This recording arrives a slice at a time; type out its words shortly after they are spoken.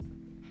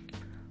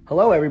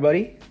Hello,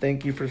 everybody.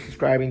 Thank you for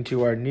subscribing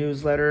to our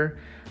newsletter.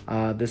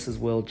 This is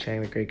Will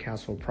Chang with Great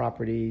Castle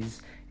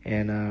Properties,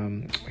 and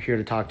I'm here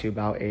to talk to you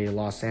about a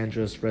Los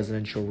Angeles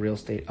residential real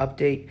estate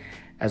update.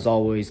 As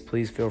always,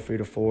 please feel free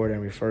to forward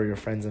and refer your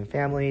friends and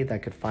family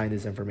that could find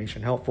this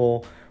information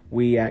helpful.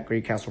 We at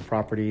Great Castle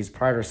Properties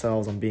pride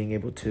ourselves on being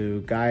able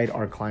to guide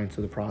our clients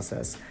through the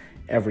process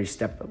every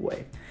step of the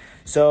way.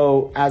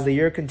 So as the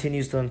year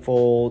continues to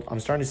unfold, I'm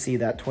starting to see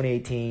that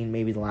 2018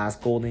 may be the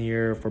last golden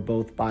year for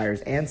both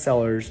buyers and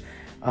sellers.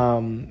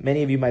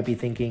 Many of you might be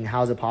thinking,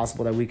 how is it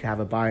possible that we can have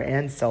a buyer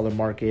and seller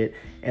market?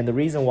 And the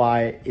reason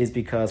why is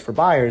because for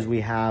buyers,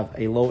 we have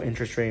a low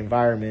interest rate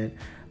environment,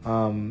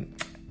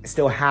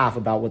 still half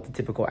about what the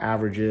typical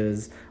average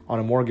is on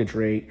a mortgage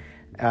rate,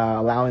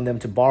 allowing them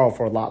to borrow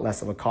for a lot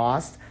less of a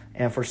cost.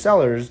 And for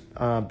sellers,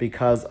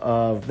 because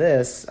of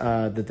this,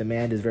 the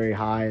demand is very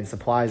high and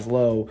supply is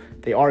low.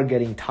 They are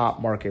getting top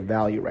market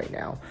value right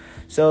now.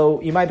 So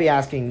you might be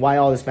asking why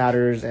all this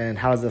matters and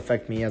how does it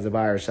affect me as a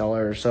buyer or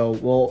seller? So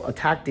we'll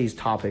attack these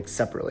topics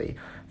separately.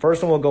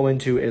 First one we'll go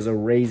into is a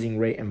raising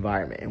rate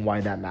environment and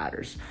why that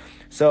matters.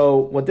 So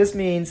what this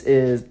means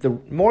is the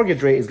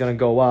mortgage rate is going to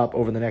go up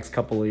over the next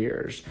couple of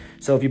years.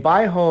 So if you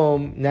buy a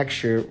home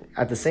next year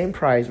at the same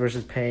price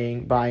versus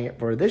buying it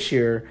for this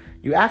year,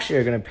 you actually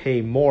are going to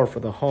pay more for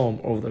the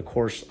home over the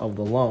course of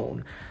the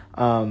loan.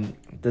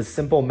 The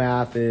simple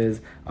math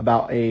is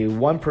about a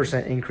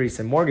 1% increase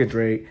in mortgage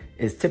rate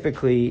is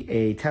typically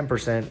a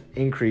 10%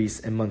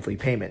 increase in monthly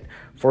payment.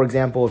 For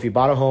example, if you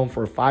bought a home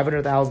for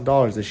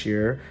 $500,000 this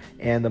year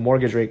and the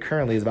mortgage rate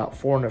currently is about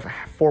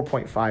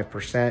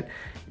 4.5%,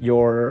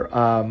 your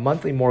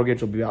monthly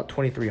mortgage will be about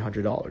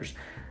 $2,300.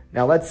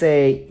 Now, let's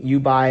say you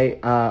buy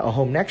a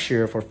home next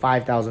year for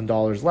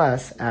 $5,000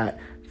 less at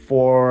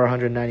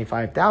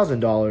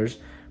 $495,000,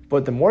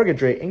 but the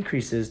mortgage rate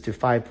increases to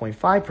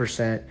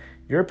 5.5%,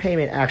 your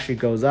payment actually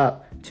goes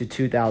up to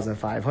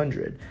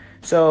 $2,500.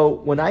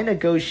 So when I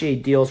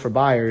negotiate deals for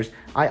buyers,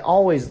 I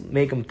always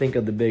make them think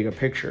of the bigger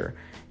picture.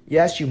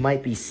 Yes, you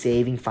might be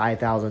saving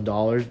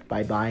 $5,000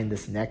 by buying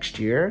this next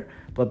year,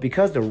 but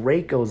because the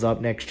rate goes up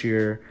next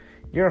year,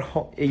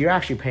 you're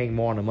actually paying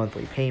more on a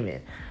monthly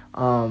payment.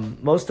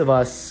 Most of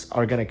us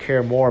are going to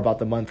care more about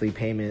the monthly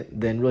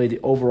payment than really the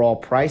overall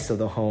price of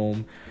the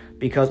home,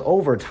 because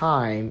over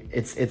time,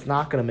 it's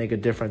not going to make a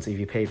difference if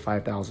you pay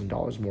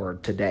 $5,000 more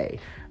today.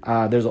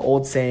 There's an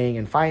old saying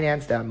in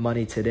finance that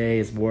money today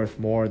is worth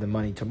more than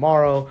money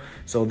tomorrow.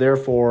 So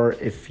therefore,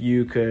 if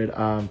you could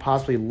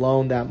possibly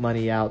loan that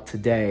money out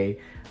today,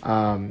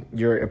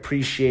 your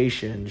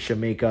appreciation should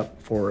make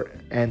up for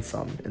and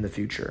some in the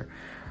future.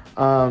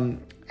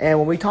 And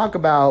when we talk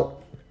about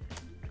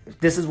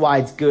this is why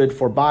it's good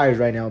for buyers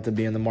right now to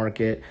be in the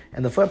market.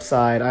 And the flip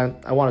side,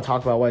 I want to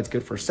talk about why it's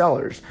good for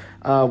sellers.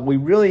 We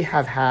really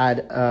have had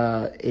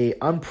a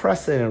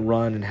unprecedented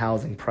run in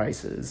housing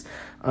prices.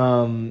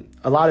 A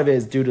lot of it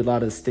is due to a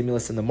lot of the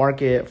stimulus in the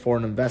market,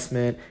 foreign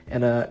investment,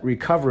 and a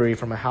recovery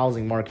from a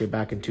housing market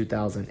back in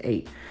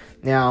 2008.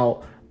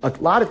 Now, a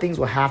lot of things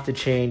will have to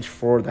change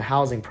for the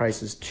housing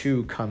prices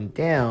to come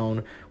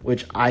down,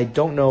 which I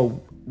don't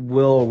know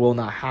will or will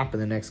not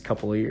happen in the next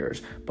couple of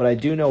years. But I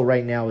do know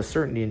right now with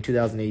certainty in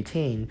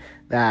 2018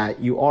 that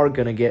you are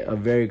going to get a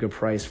very good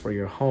price for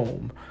your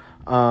home.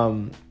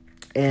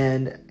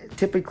 And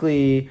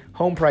typically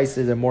home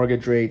prices and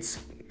mortgage rates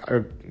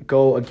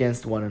go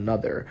against one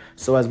another.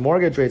 So as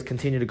mortgage rates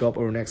continue to go up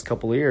over the next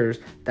couple of years,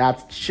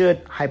 that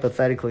should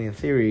hypothetically, in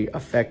theory,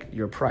 affect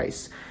your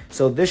price.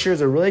 So this year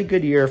is a really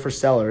good year for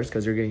sellers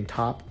because you're getting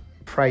top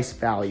price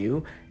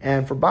value,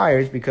 and for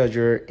buyers because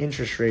your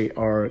interest rate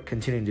are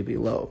continuing to be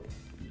low.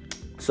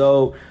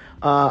 So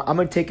I'm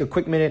going to take a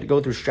quick minute to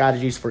go through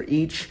strategies for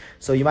each.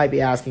 So you might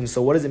be asking,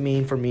 so what does it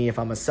mean for me if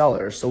I'm a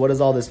seller? So what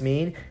does all this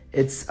mean?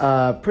 It's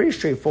pretty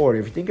straightforward.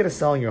 If you're thinking of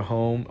selling your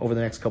home over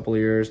the next couple of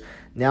years,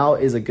 now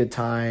is a good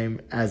time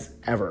as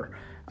ever.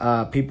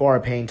 People are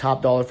paying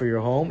top dollar for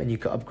your home, and you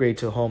can upgrade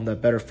to a home that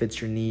better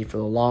fits your need for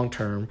the long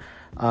term.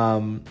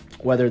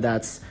 Whether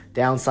that's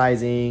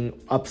downsizing,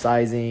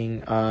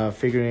 upsizing,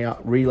 figuring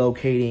out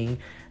relocating,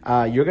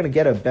 you're going to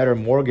get a better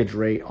mortgage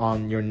rate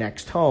on your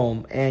next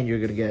home, and you're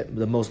going to get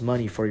the most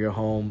money for your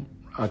home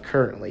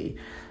currently.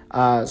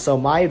 So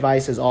my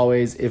advice is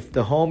always, if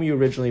the home you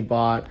originally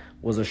bought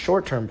was a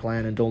short-term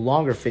plan and no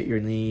longer fit your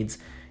needs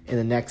in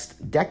the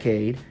next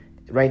decade,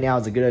 right now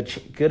is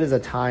good as a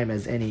time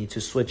as any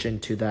to switch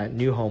into that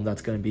new home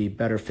that's going to be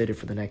better fitted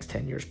for the next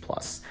 10 years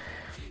plus.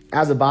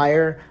 As a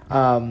buyer,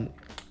 somebody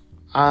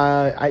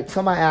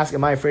ask,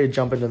 am I afraid to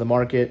jump into the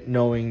market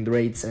knowing the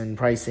rates and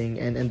pricing?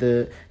 And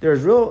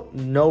there's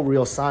no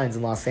real signs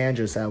in Los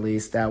Angeles, at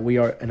least, that we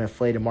are an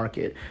inflated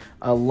market.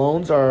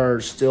 Loans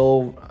are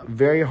still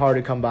very hard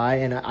to come by,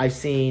 and I've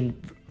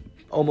seen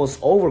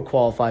almost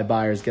overqualified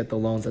buyers get the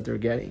loans that they're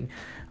getting,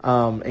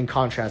 in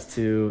contrast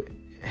to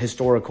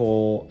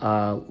historical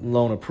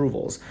loan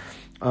approvals.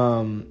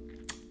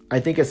 I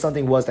think if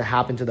something was to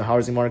happen to the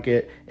housing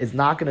market, it's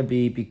not going to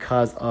be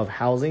because of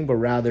housing, but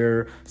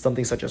rather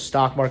something such as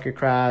stock market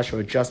crash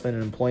or adjustment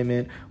in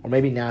employment or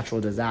maybe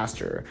natural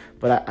disaster.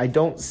 But I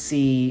don't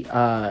see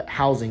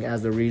housing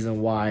as the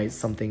reason why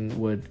something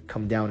would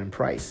come down in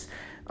price.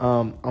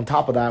 On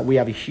top of that, we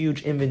have a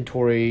huge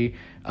inventory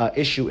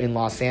issue in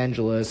Los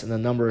Angeles and the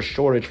number of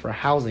shortage for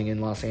housing in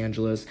Los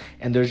Angeles,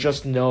 and there's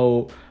just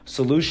no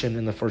solution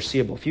in the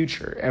foreseeable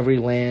future. Every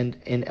land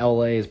in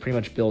LA is pretty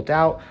much built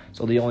out,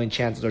 so the only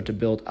chances are to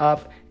build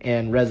up,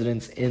 and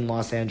residents in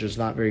Los Angeles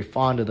are not very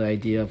fond of the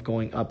idea of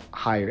going up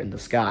higher in the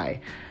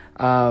sky.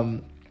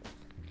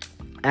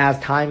 As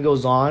time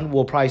goes on,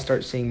 we'll probably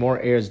start seeing more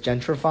areas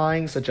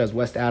gentrifying, such as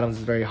West Adams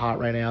is very hot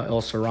right now,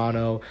 El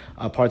Serrano,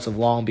 parts of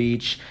Long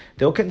Beach.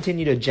 They'll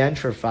continue to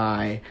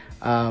gentrify,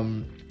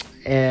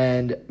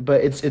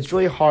 but it's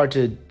really hard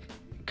to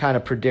kind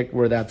of predict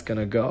where that's going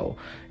to go.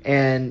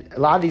 And a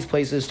lot of these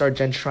places start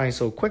gentrifying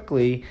so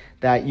quickly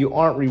that you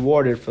aren't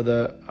rewarded for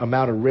the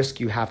amount of risk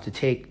you have to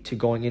take to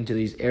going into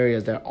these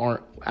areas that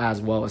aren't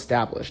as well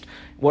established.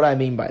 What I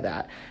mean by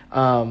that?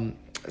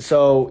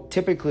 So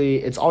typically,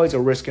 it's always a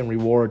risk and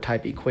reward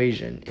type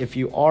equation. If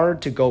you are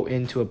to go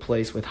into a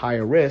place with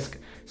higher risk,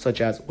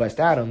 such as West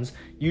Adams,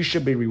 you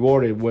should be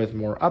rewarded with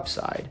more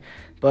upside.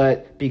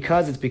 But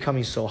because it's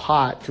becoming so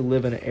hot to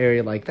live in an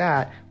area like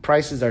that,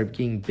 prices are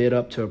being bid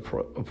up to a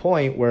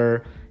point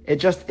where it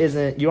just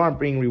isn't, you aren't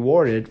being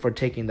rewarded for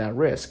taking that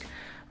risk.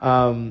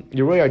 You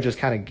really are just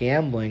kind of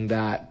gambling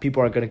that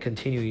people are going to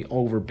continue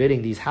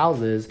overbidding these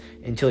houses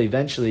until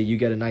eventually you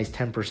get a nice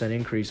 10%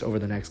 increase over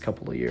the next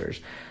couple of years.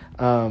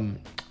 I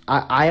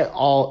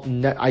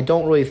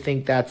don't really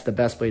think that's the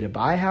best way to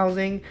buy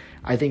housing.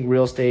 I think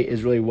real estate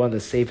is really one of the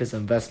safest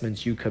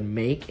investments you can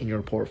make in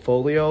your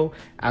portfolio,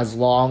 as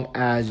long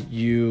as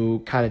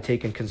you kind of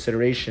take in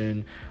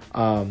consideration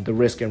the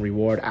risk and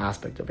reward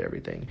aspect of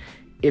everything.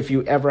 If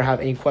you ever have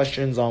any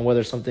questions on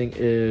whether something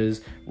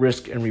is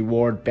risk and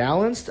reward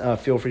balanced,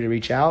 feel free to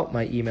reach out.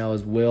 My email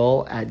is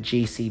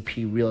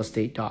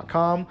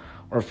will@jcprealestate.com,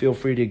 or feel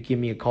free to give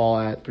me a call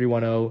at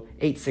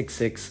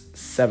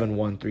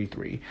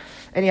 310-866-7133.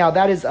 Anyhow,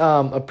 that is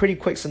a pretty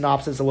quick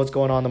synopsis of what's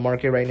going on in the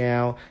market right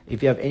now.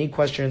 If you have any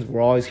questions, we're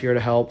always here to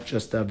help.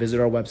 Just visit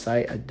our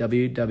website at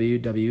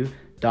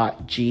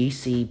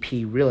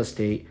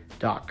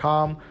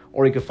www.gcprealestate.com,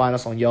 or you can find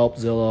us on Yelp,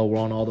 Zillow. We're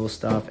on all those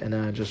stuff,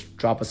 and just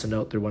drop us a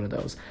note through one of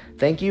those.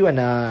 Thank you, and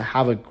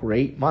have a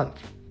great month.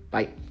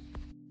 Bye.